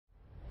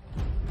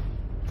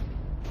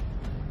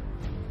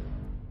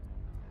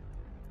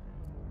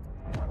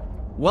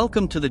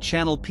Welcome to the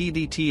channel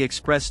PDT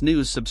Express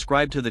News.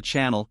 Subscribe to the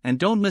channel and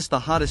don't miss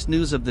the hottest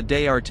news of the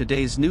day. Our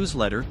today's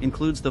newsletter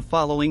includes the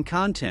following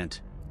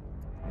content.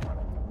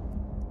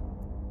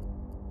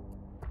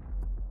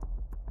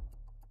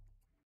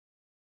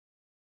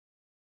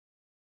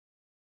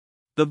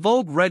 The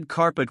Vogue red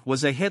carpet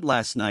was a hit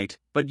last night,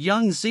 but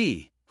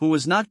Yangzi, who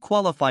was not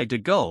qualified to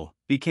go,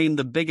 became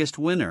the biggest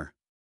winner.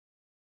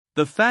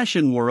 The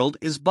fashion world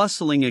is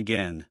bustling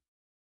again.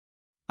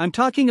 I'm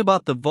talking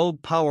about the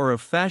Vogue Power of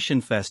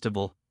Fashion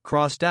Festival,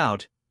 crossed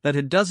out, that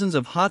had dozens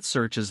of hot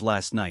searches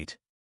last night.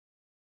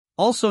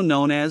 Also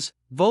known as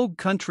Vogue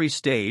Country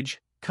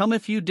Stage, Come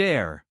If You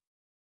Dare.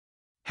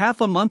 Half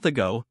a month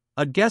ago,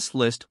 a guest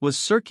list was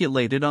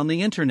circulated on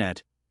the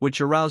internet, which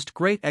aroused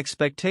great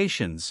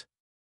expectations.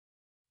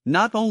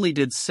 Not only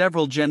did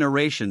several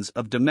generations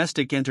of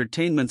domestic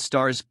entertainment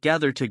stars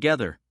gather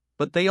together,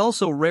 but they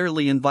also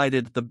rarely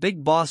invited the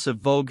big boss of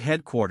Vogue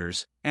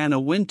headquarters, Anna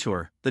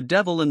Wintour, the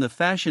devil in the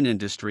fashion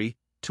industry,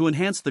 to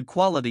enhance the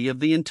quality of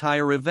the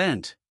entire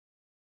event.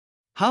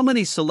 How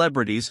many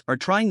celebrities are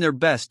trying their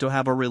best to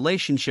have a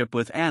relationship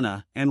with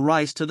Anna and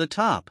rise to the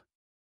top?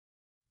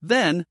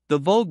 Then, the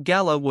Vogue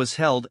Gala was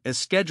held as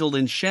scheduled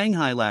in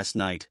Shanghai last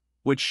night,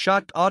 which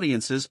shocked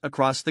audiences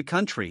across the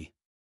country.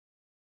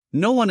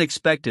 No one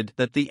expected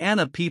that the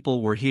Anna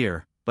people were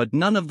here, but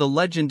none of the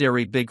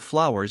legendary big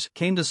flowers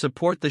came to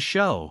support the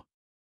show.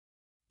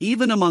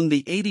 Even among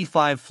the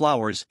 85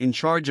 flowers in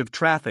charge of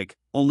traffic,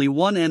 only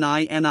one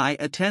NI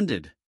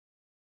attended.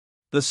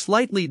 The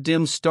slightly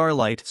dim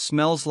starlight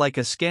smells like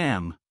a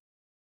scam.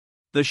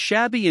 The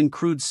shabby and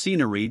crude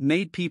scenery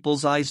made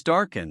people's eyes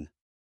darken.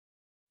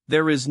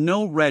 There is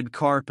no red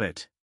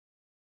carpet.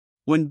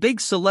 When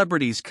big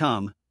celebrities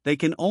come, they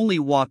can only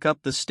walk up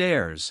the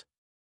stairs.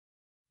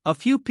 A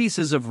few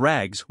pieces of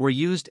rags were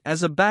used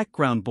as a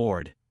background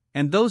board,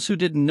 and those who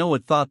didn't know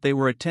it thought they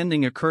were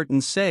attending a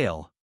curtain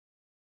sale.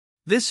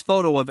 This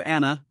photo of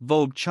Anna,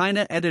 Vogue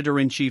China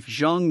editor-in-chief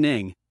Zhang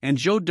Ning, and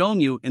Zhou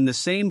Dongyu in the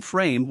same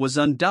frame was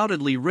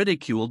undoubtedly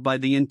ridiculed by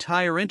the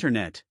entire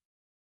internet.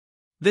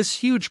 This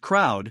huge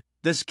crowd,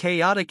 this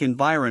chaotic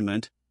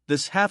environment,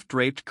 this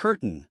half-draped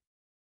curtain.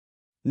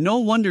 No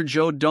wonder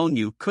Zhou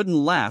Dongyu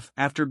couldn't laugh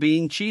after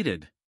being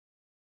cheated.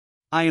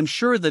 I am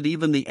sure that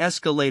even the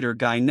escalator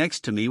guy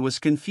next to me was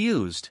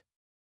confused.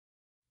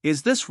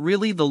 Is this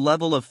really the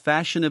level of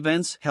fashion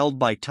events held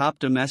by top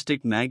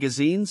domestic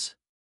magazines?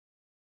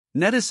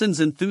 Netizens'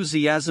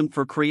 enthusiasm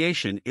for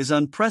creation is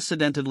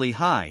unprecedentedly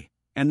high,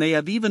 and they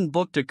have even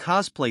booked a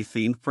cosplay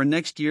theme for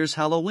next year's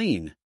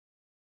Halloween.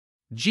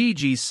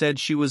 Gigi said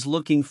she was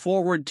looking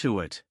forward to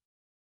it.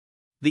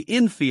 The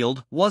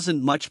infield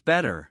wasn't much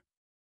better.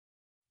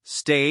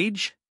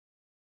 Stage?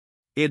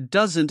 It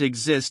doesn't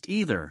exist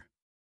either.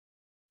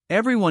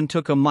 Everyone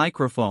took a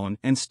microphone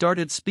and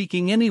started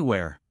speaking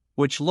anywhere,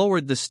 which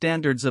lowered the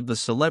standards of the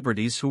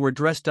celebrities who were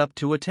dressed up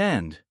to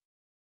attend.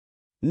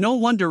 No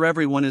wonder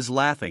everyone is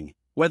laughing,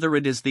 whether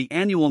it is the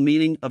annual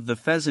meeting of the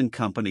Pheasant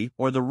Company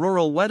or the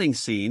rural wedding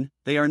scene,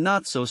 they are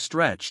not so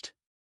stretched.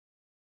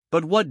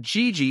 But what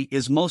Gigi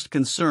is most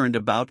concerned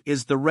about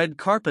is the red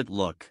carpet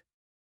look.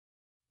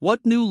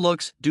 What new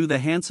looks do the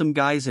handsome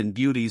guys and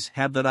beauties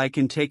have that I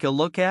can take a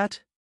look at?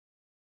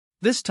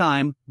 This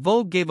time,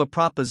 Vogue gave a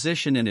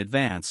proposition in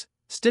advance,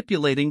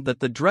 stipulating that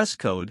the dress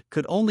code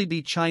could only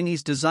be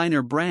Chinese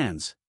designer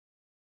brands.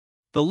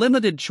 The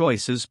limited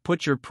choices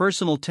put your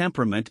personal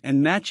temperament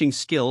and matching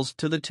skills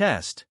to the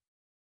test.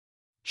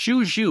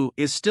 Xu Zhu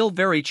is still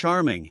very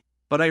charming,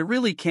 but I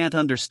really can't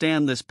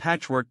understand this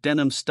patchwork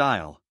denim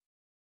style.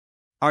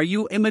 Are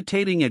you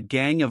imitating a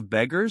gang of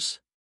beggars?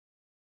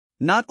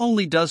 Not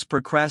only does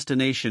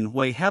procrastination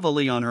weigh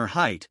heavily on her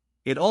height,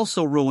 it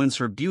also ruins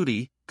her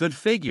beauty, good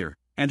figure,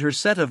 and her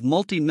set of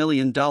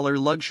multi-million-dollar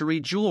luxury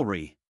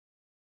jewelry.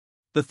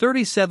 The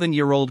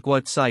 37-year-old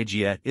Guo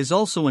Caijie is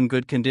also in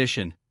good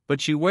condition,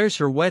 but she wears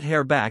her wet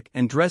hair back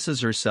and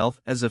dresses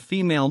herself as a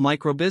female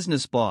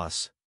micro-business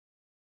boss.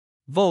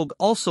 Vogue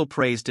also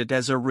praised it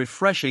as a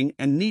refreshing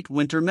and neat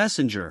winter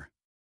messenger.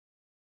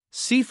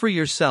 See for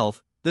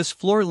yourself, this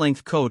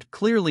floor-length coat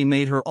clearly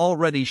made her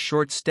already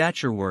short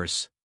stature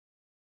worse.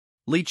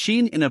 Li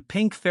Qin in a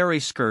pink fairy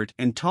skirt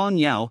and Tong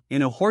Yao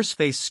in a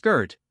horseface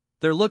skirt,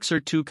 their looks are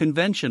too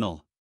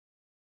conventional.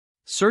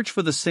 Search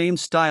for the same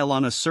style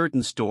on a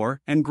certain store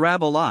and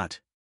grab a lot.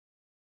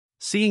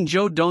 Seeing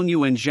Zhou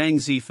Dongyu and Zhang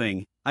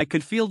Zifeng, I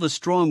could feel the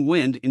strong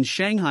wind in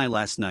Shanghai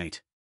last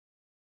night.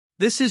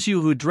 This is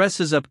you who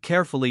dresses up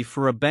carefully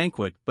for a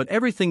banquet but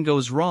everything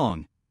goes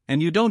wrong,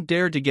 and you don't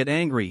dare to get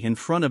angry in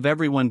front of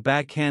everyone,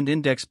 backhand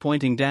index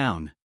pointing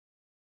down.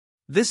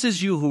 This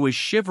is you who is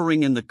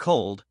shivering in the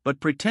cold but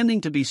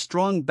pretending to be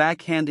strong,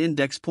 backhand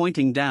index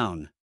pointing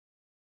down.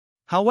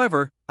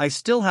 However, I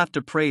still have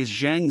to praise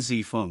Zhang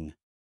Zifeng.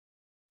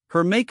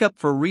 Her makeup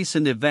for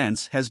recent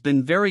events has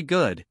been very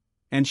good,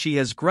 and she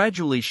has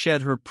gradually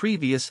shed her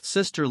previous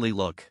sisterly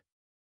look.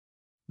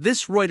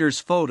 This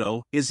Reuters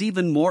photo is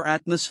even more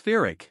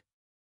atmospheric.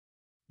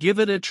 Give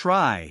it a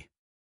try.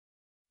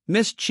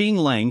 Miss Qing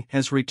Lang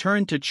has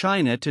returned to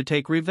China to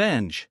take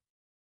revenge.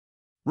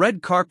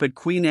 Red carpet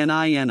queen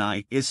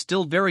Nini is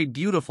still very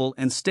beautiful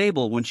and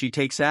stable when she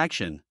takes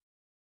action.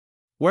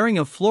 Wearing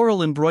a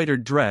floral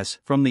embroidered dress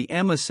from the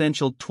M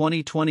Essential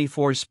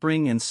 2024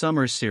 Spring and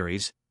Summer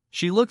series,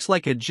 she looks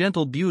like a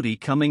gentle beauty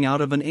coming out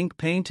of an ink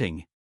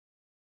painting.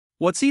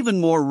 What's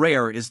even more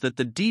rare is that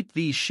the deep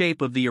V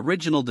shape of the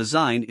original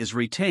design is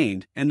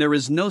retained and there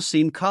is no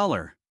seam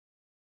collar.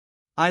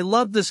 I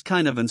love this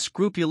kind of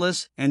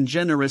unscrupulous and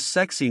generous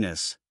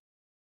sexiness.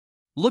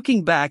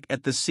 Looking back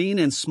at the scene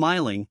and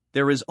smiling,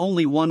 there is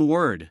only one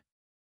word.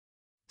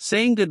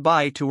 Saying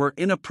goodbye to her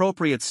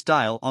inappropriate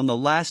style on the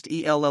last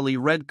ELLE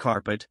red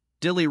carpet,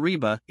 Dilly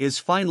Reba is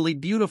finally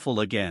beautiful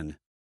again.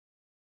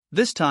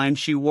 This time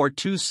she wore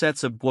 2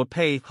 sets of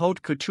guapé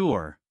haute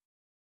couture.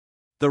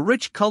 The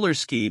rich color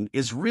scheme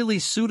is really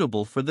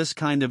suitable for this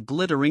kind of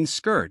glittering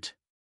skirt.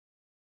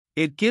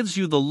 It gives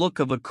you the look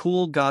of a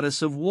cool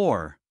goddess of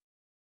war.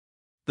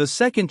 The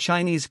second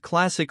Chinese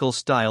classical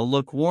style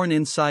look worn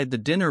inside the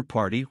dinner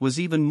party was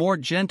even more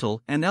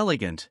gentle and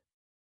elegant.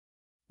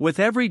 With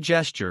every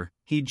gesture,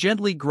 he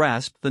gently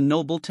grasped the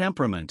noble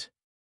temperament.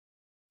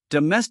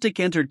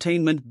 Domestic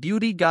entertainment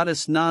beauty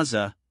goddess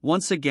Naza,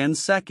 once again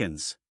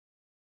seconds.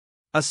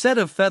 A set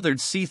of feathered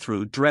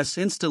see-through dress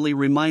instantly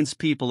reminds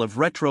people of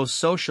retro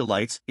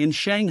socialites in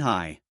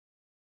Shanghai.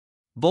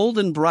 Bold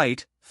and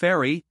bright,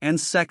 fairy, and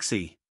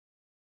sexy.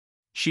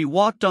 She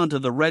walked onto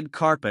the red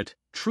carpet,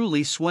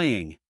 truly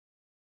swaying.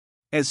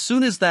 As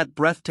soon as that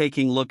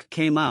breathtaking look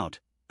came out,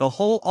 the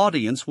whole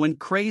audience went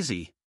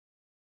crazy.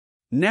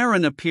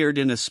 Naren appeared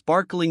in a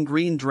sparkling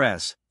green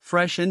dress,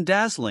 fresh and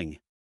dazzling.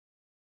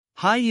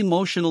 High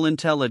emotional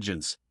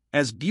intelligence,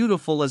 as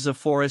beautiful as a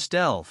forest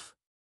elf.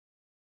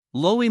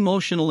 Low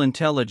emotional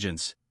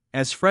intelligence,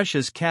 as fresh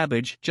as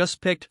cabbage just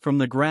picked from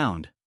the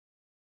ground.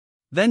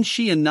 Then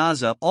she and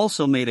Naza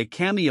also made a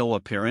cameo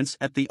appearance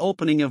at the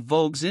opening of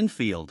Vogue's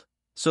infield,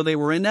 so they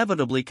were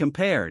inevitably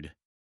compared.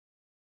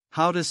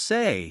 How to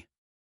say?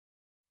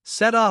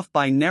 Set off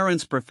by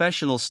Naren's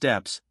professional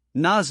steps,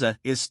 Naza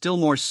is still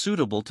more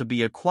suitable to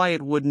be a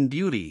quiet wooden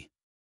beauty.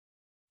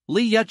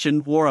 Li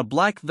Yuchen wore a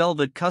black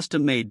velvet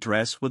custom-made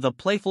dress with a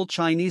playful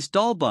Chinese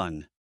doll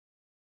bun.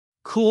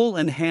 Cool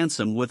and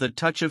handsome with a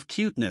touch of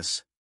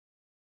cuteness.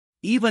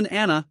 Even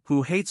Anna,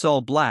 who hates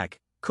all black,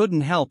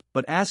 couldn't help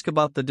but ask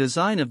about the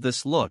design of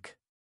this look.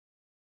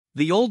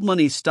 The old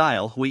money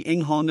style Hui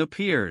Yinghong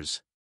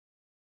appears.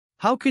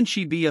 How can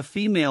she be a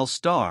female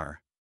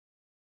star?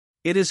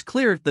 It is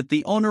clear that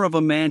the owner of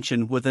a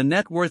mansion with a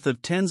net worth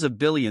of tens of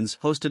billions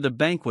hosted a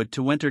banquet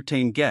to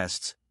entertain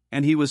guests,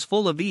 and he was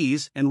full of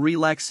ease and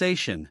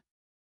relaxation.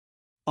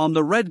 On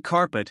the red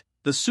carpet,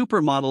 the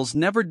supermodels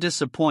never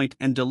disappoint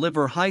and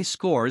deliver high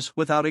scores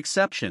without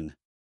exception.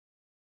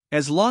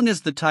 As long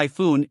as the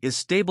typhoon is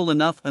stable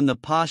enough and the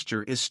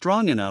posture is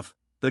strong enough,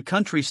 the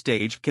country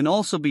stage can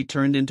also be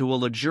turned into a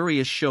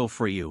luxurious show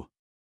for you.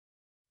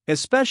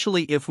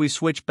 Especially if we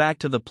switch back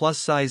to the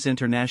plus-size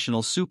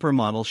international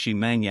supermodel Shi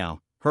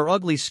Mangyao, her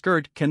ugly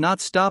skirt cannot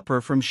stop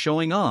her from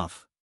showing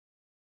off.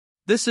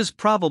 This is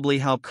probably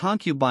how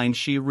concubine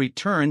Shi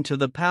returned to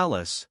the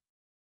palace.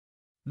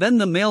 Then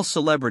the male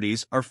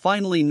celebrities are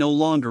finally no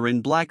longer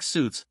in black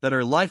suits that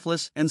are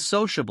lifeless and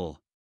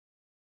sociable.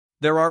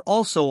 There are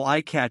also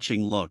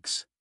eye-catching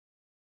looks.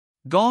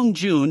 Gong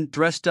Jun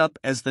dressed up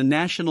as the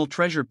national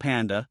treasure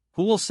panda,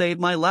 who will save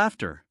my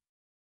laughter.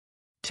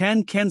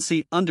 Tan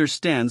Kensi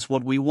understands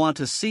what we want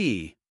to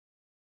see.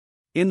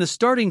 In the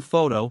starting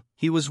photo,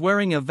 he was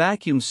wearing a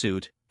vacuum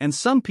suit, and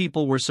some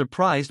people were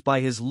surprised by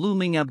his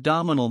looming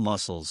abdominal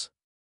muscles.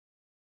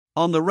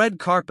 On the red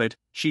carpet,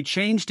 she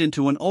changed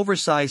into an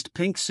oversized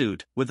pink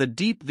suit with a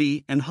deep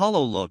V and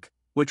hollow look,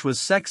 which was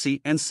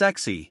sexy and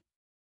sexy.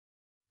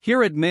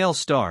 Here at male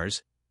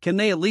stars, can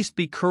they at least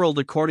be curled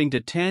according to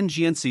Tan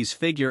Jianxi's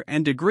figure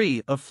and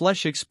degree of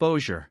flesh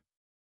exposure?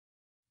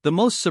 The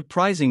most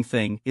surprising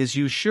thing is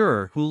Yu Shi,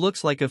 who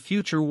looks like a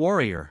future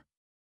warrior.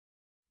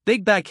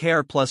 Big back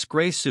hair plus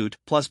gray suit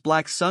plus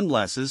black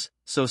sunglasses,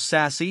 so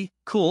sassy,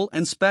 cool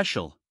and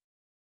special.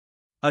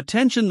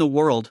 Attention the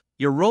world,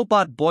 your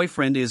robot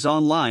boyfriend is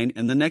online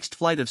and the next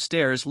flight of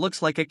stairs looks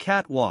like a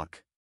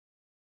catwalk.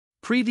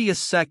 Previous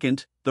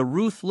second, the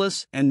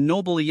ruthless and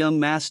noble young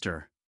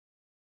master.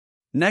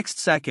 Next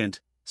second,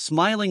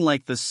 smiling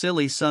like the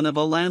silly son of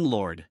a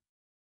landlord.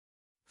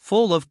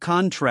 Full of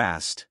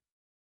contrast.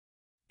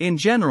 In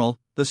general,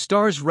 the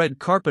star's red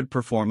carpet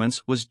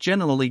performance was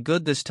generally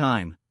good this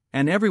time,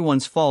 and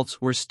everyone's faults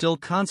were still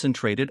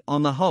concentrated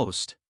on the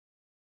host.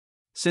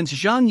 Since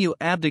Zhang Yu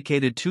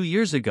abdicated 2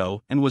 years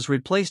ago and was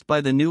replaced by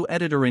the new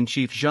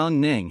editor-in-chief Zhang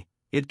Ning,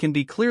 it can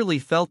be clearly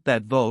felt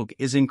that Vogue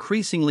is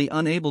increasingly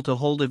unable to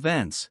hold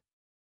events.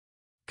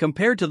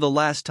 Compared to the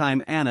last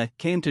time Anna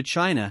came to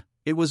China,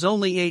 it was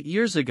only 8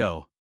 years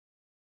ago.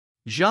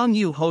 Zhang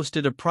Yu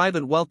hosted a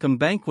private welcome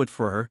banquet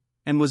for her,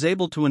 and was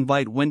able to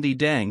invite Wendy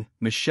Deng,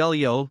 Michelle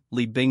Yeoh,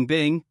 Li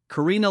Bingbing,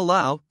 Carina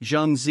Lau,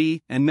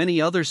 Yangzi, and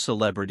many other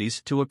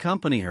celebrities to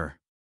accompany her.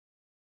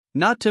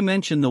 Not to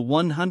mention the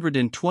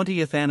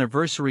 120th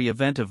anniversary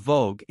event of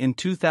Vogue in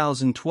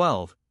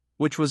 2012,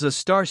 which was a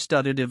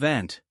star-studded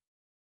event.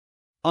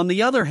 On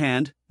the other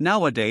hand,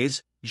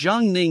 nowadays,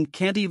 Zhang Ning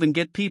can't even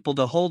get people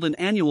to hold an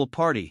annual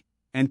party,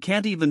 and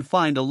can't even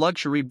find a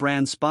luxury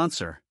brand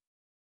sponsor.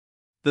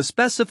 The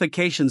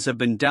specifications have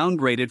been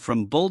downgraded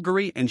from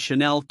Bulgari and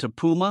Chanel to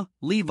Puma,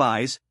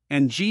 Levi's,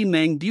 and G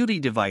Meng beauty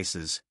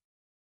devices.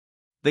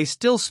 They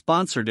still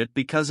sponsored it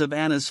because of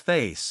Anna's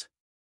face.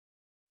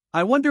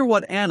 I wonder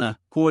what Anna,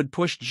 who had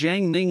pushed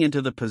Zhang Ning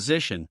into the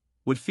position,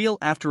 would feel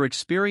after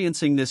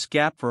experiencing this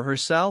gap for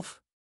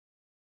herself?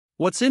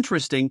 What's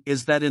interesting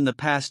is that in the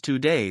past 2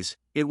 days,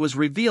 it was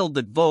revealed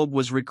that Vogue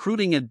was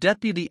recruiting a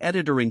deputy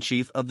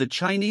editor-in-chief of the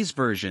Chinese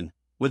version,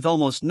 with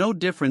almost no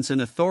difference in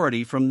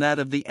authority from that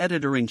of the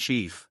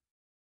editor-in-chief.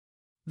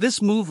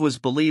 This move was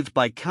believed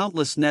by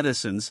countless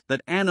netizens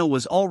that Anna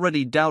was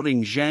already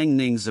doubting Zhang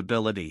Ning's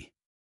ability.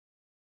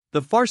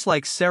 The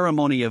farce-like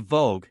ceremony of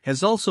Vogue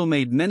has also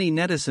made many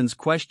netizens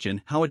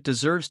question how it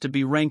deserves to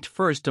be ranked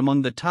first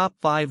among the top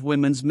 5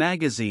 women's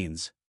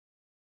magazines.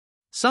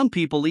 Some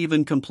people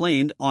even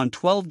complained on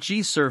 12G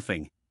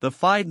Surfing, the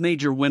 5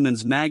 major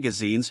women's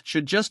magazines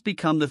should just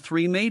become the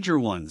 3 major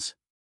ones.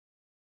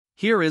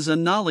 Here is a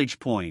knowledge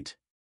point.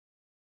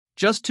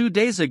 Just 2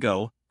 days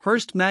ago,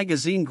 Hearst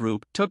Magazine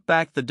Group took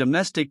back the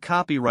domestic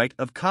copyright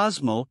of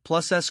Cosmo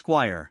plus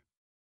Esquire.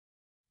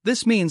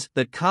 This means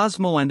that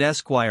Cosmo and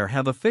Esquire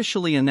have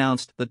officially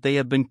announced that they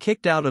have been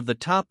kicked out of the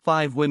top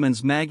 5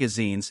 women's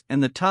magazines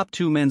and the top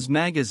 2 men's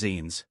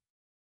magazines.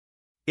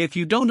 If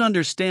you don't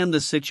understand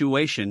the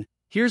situation,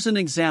 here's an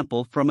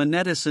example from a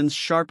netizen's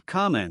sharp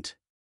comment.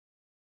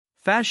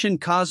 Fashion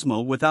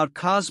Cosmo without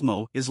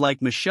Cosmo is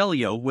like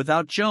Michelio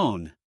without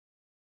Joan.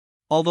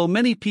 Although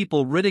many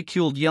people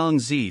ridiculed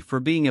Yangzi for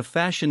being a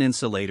fashion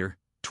insulator,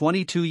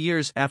 22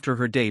 years after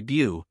her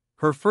debut,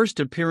 her first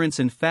appearance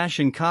in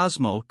Fashion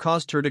Cosmo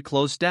caused her to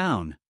close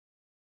down.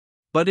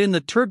 But in the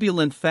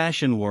turbulent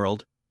fashion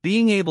world,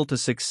 being able to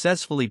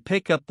successfully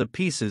pick up the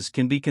pieces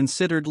can be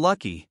considered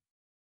lucky.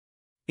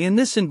 In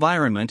this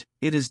environment,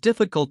 it is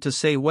difficult to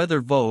say whether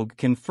Vogue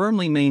can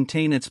firmly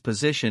maintain its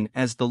position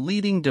as the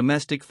leading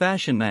domestic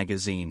fashion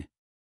magazine.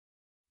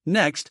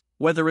 Next,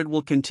 whether it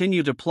will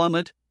continue to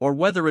plummet, or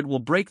whether it will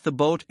break the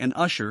boat and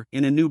usher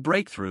in a new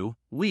breakthrough,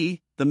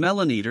 we, the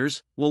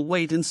Melaneaters, will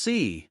wait and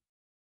see.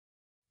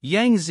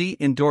 Yangzi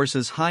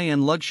endorses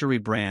high-end luxury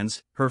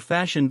brands, her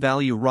fashion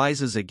value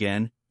rises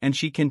again, and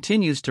she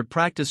continues to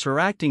practice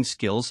her acting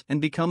skills and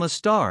become a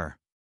star.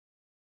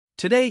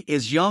 Today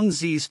is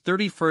Yangzi's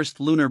 31st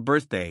lunar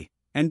birthday,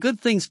 and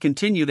good things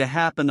continue to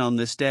happen on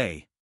this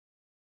day.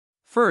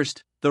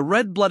 First, the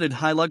red-blooded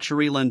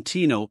high-luxury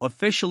Lentino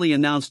officially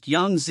announced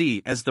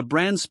Yangzi as the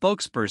brand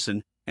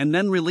spokesperson, and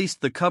then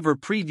released the cover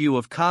preview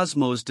of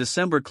Cosmo's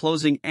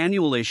December-closing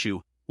annual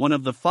issue, one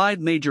of the 5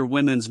 major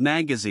women's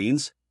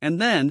magazines,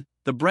 and then,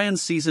 the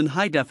brand's season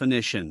high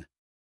definition.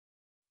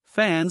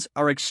 Fans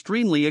are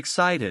extremely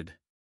excited.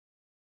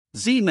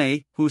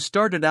 Zimei, who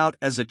started out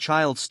as a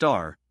child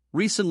star,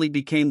 recently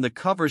became the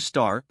cover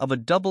star of a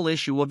double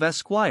issue of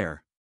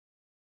Esquire.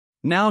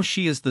 Now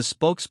she is the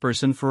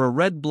spokesperson for a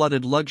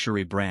red-blooded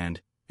luxury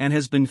brand, and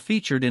has been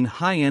featured in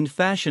high-end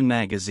fashion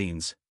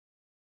magazines.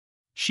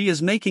 She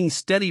is making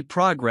steady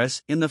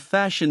progress in the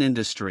fashion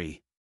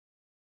industry.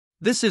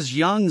 This is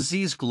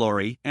Yangzi's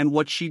glory and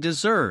what she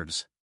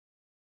deserves.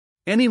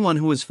 Anyone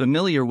who is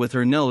familiar with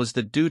her knows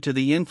that due to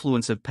the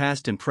influence of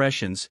past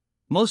impressions,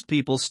 most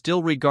people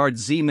still regard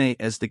Zimei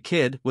as the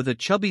kid with a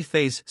chubby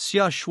face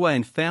Xiao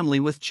and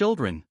family with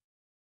children.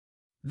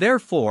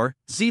 Therefore,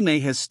 Zimei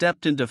has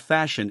stepped into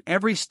fashion.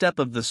 Every step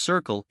of the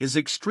circle is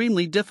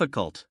extremely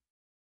difficult.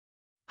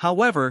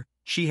 However,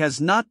 she has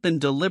not been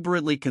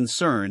deliberately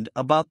concerned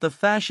about the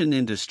fashion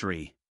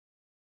industry.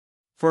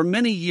 For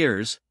many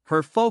years,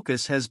 her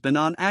focus has been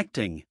on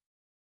acting.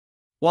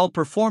 While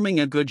performing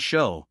a good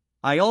show,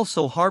 I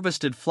also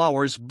harvested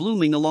flowers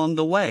blooming along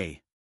the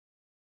way.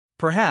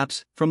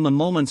 Perhaps, from the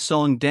moment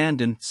Song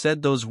Dandan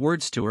said those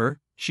words to her,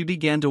 she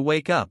began to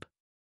wake up.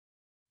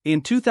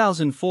 In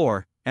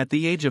 2004, at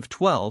the age of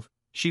 12,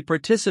 she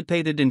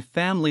participated in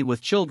Family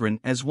with Children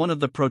as one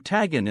of the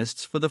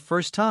protagonists for the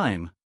first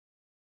time.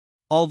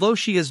 Although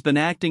she has been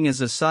acting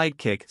as a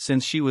sidekick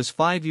since she was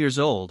 5 years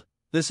old,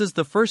 this is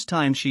the first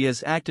time she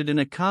has acted in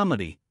a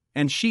comedy,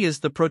 and she is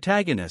the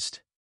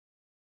protagonist.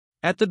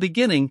 At the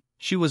beginning,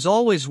 she was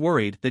always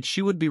worried that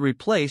she would be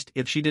replaced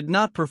if she did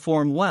not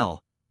perform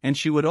well, and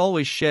she would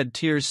always shed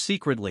tears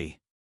secretly.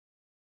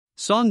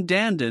 Song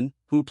Dandan,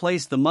 who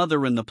plays the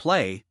mother in the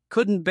play,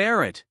 couldn't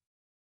bear it.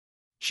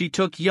 She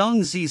took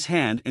Yangzi's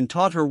hand and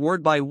taught her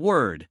word by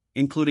word,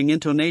 including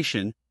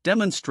intonation,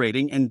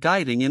 demonstrating and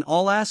guiding in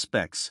all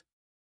aspects.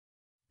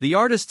 The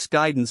artist's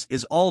guidance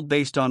is all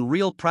based on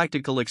real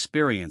practical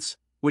experience,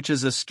 which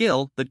is a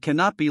skill that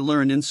cannot be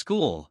learned in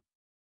school.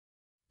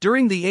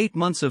 During the 8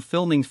 months of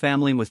filming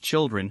Family with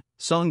Children,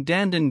 Song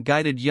Dandan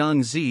guided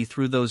Yangzi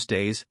through those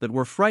days that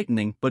were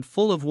frightening but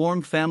full of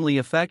warm family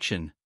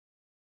affection.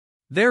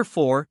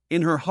 Therefore,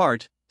 in her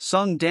heart,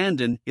 Song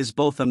Dandan is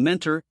both a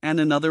mentor and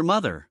another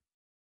mother.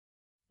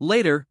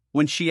 Later,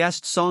 when she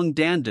asked Song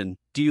Dandan,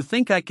 "Do you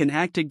think I can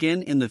act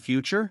again in the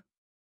future?"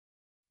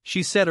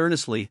 She said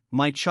earnestly,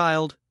 "My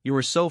child, you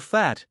are so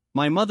fat,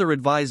 my mother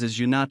advises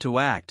you not to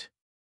act.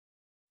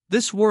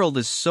 This world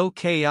is so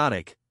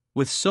chaotic,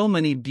 with so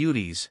many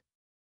beauties.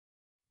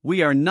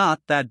 We are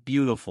not that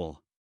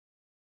beautiful.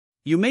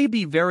 You may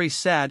be very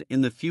sad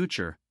in the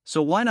future,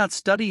 so why not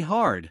study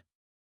hard?"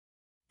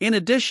 In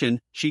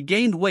addition, she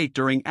gained weight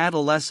during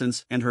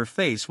adolescence and her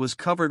face was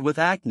covered with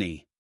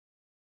acne.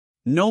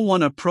 No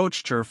one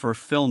approached her for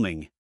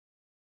filming.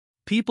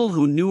 People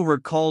who knew her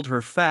called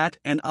her fat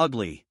and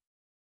ugly.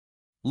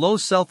 Low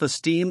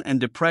self-esteem and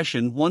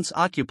depression once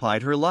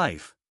occupied her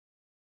life.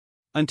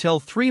 Until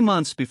 3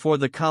 months before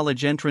the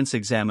college entrance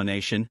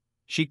examination,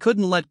 she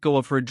couldn't let go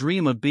of her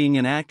dream of being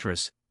an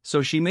actress,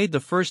 so she made the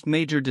first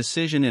major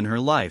decision in her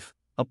life,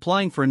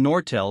 applying for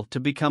Nortel to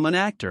become an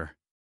actor.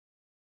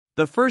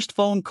 The first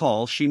phone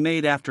call she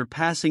made after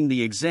passing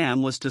the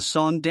exam was to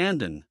Song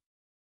Dandan.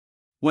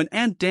 When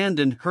Aunt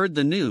Dandan heard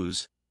the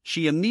news,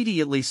 she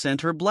immediately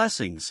sent her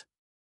blessings.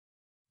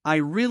 "I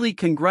really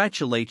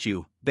congratulate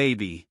you,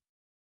 baby.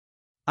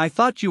 I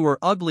thought you were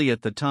ugly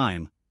at the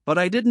time, but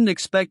I didn't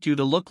expect you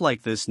to look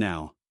like this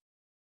now."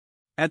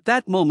 At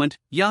that moment,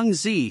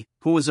 Yangzi,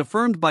 who was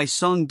affirmed by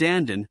Song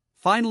Dandan,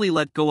 finally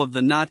let go of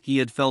the knot he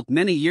had felt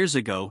many years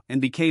ago and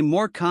became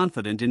more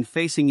confident in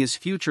facing his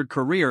future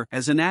career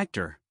as an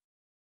actor.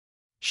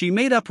 She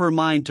made up her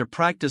mind to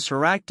practice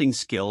her acting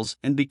skills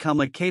and become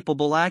a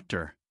capable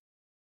actor.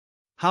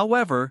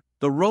 However,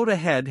 the road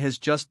ahead has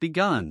just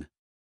begun.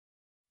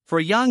 For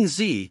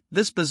Yangzi,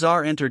 this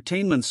bizarre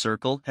entertainment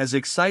circle has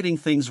exciting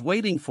things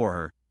waiting for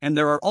her, and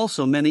there are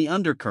also many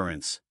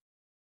undercurrents.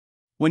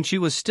 When she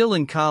was still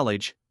in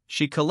college,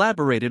 she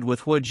collaborated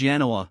with Hu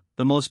Jianhua,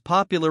 the most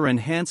popular and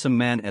handsome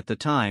man at the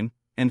time,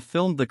 and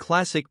filmed the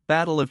classic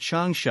Battle of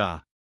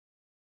Changsha.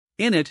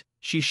 In it,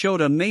 she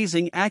showed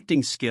amazing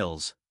acting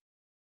skills.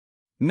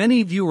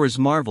 Many viewers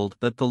marveled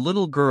that the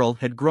little girl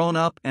had grown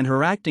up and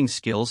her acting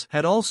skills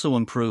had also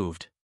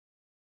improved.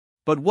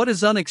 But what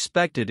is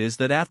unexpected is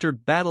that after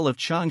Battle of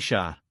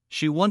Changsha,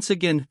 she once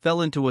again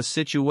fell into a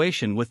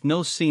situation with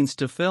no scenes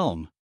to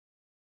film.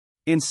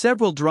 In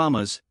several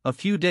dramas, a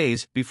few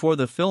days before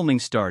the filming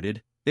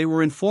started, they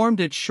were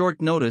informed at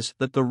short notice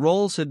that the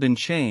roles had been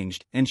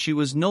changed and she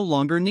was no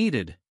longer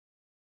needed.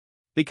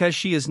 Because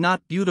she is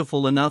not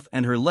beautiful enough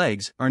and her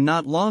legs are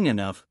not long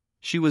enough,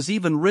 she was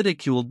even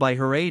ridiculed by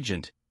her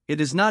agent.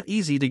 It is not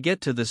easy to get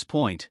to this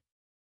point.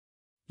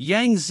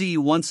 Yangzi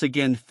once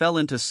again fell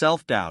into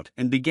self-doubt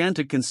and began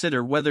to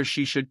consider whether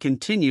she should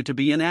continue to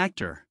be an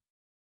actor.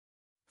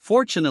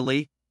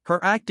 Fortunately,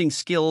 her acting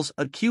skills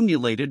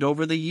accumulated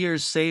over the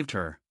years saved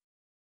her.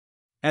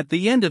 At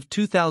the end of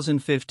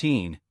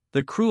 2015,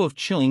 the crew of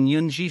Chilling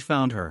Yunji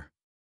found her.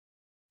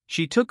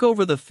 She took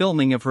over the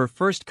filming of her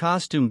first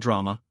costume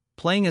drama,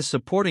 playing a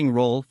supporting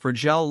role for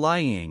Zhao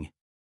Liang.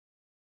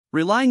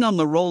 Relying on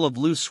the role of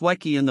Lu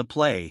Sueki in the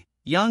play,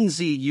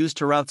 Yangzi used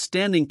her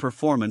outstanding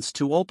performance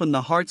to open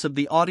the hearts of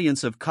the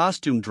audience of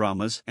costume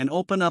dramas and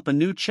open up a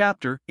new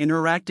chapter in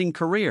her acting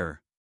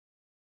career.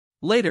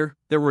 Later,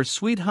 there were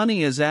Sweet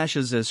Honey as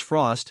Ashes as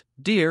Frost,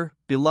 Dear,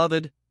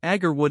 Beloved,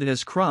 Agarwood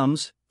as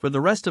Crumbs, For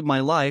the Rest of My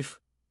Life,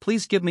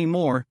 Please Give Me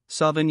More,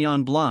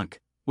 Sauvignon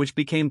Blanc, which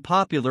became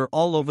popular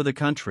all over the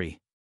country.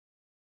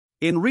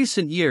 In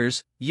recent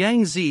years,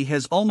 Yangzi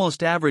has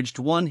almost averaged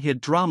one hit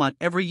drama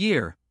every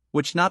year,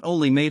 which not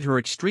only made her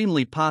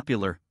extremely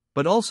popular,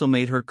 but also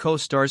made her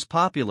co-stars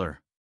popular.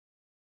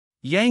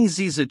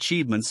 Yangzi's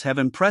achievements have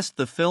impressed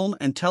the film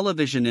and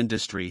television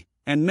industry,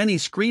 and many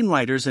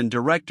screenwriters and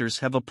directors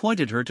have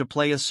appointed her to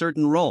play a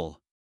certain role.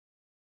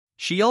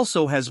 She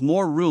also has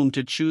more room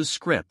to choose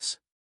scripts.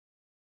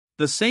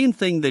 The same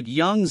thing that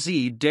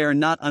Yangzi dare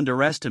not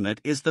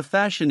underestimate is the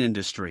fashion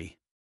industry.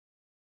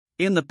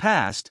 In the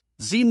past,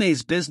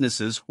 Zime's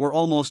businesses were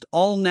almost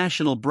all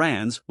national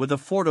brands with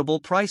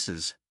affordable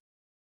prices.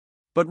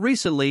 But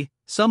recently,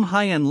 some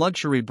high-end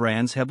luxury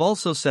brands have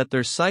also set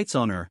their sights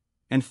on her,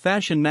 and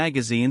fashion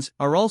magazines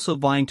are also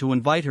vying to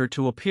invite her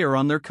to appear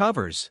on their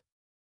covers.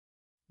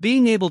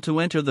 Being able to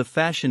enter the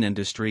fashion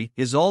industry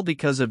is all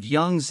because of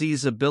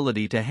Yangzi's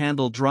ability to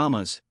handle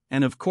dramas,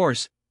 and of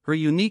course, her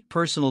unique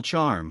personal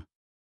charm.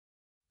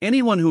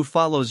 Anyone who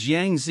follows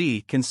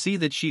Yangzi can see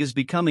that she is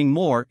becoming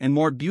more and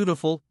more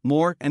beautiful,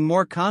 more and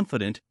more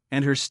confident,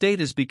 and her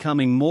state is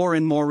becoming more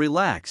and more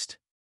relaxed.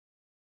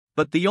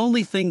 But the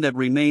only thing that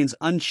remains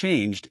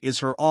unchanged is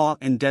her awe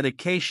and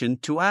dedication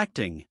to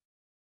acting.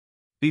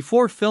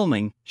 Before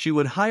filming, she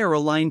would hire a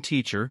line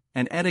teacher,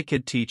 an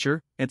etiquette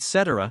teacher,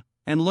 etc.,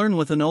 and learn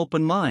with an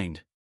open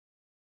mind.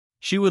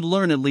 She would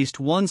learn at least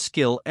one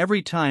skill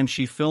every time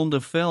she filmed a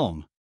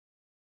film.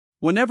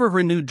 Whenever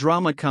her new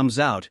drama comes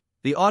out,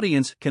 the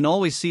audience can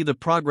always see the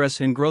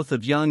progress and growth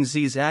of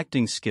Yangzi's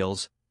acting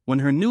skills. When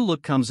her new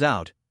look comes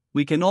out,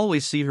 we can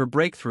always see her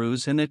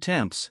breakthroughs and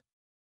attempts.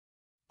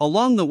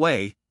 Along the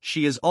way,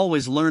 she is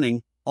always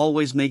learning,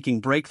 always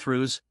making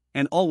breakthroughs,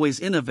 and always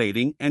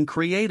innovating and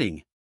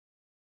creating.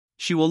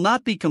 She will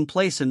not be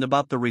complacent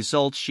about the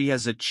results she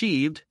has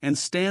achieved and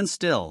stand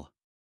still.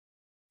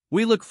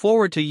 We look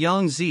forward to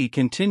Yangzi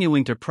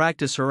continuing to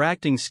practice her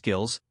acting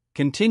skills,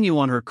 continue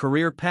on her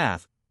career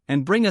path,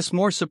 and bring us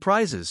more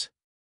surprises.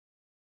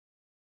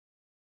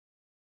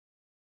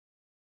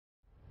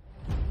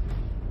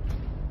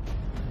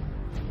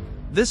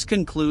 This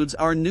concludes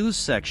our news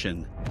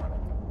section.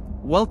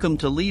 Welcome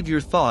to leave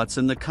your thoughts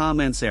in the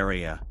comments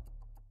area.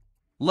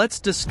 Let's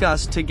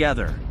discuss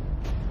together.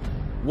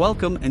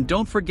 Welcome, and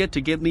don't forget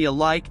to give me a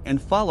like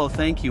and follow.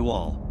 Thank you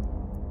all.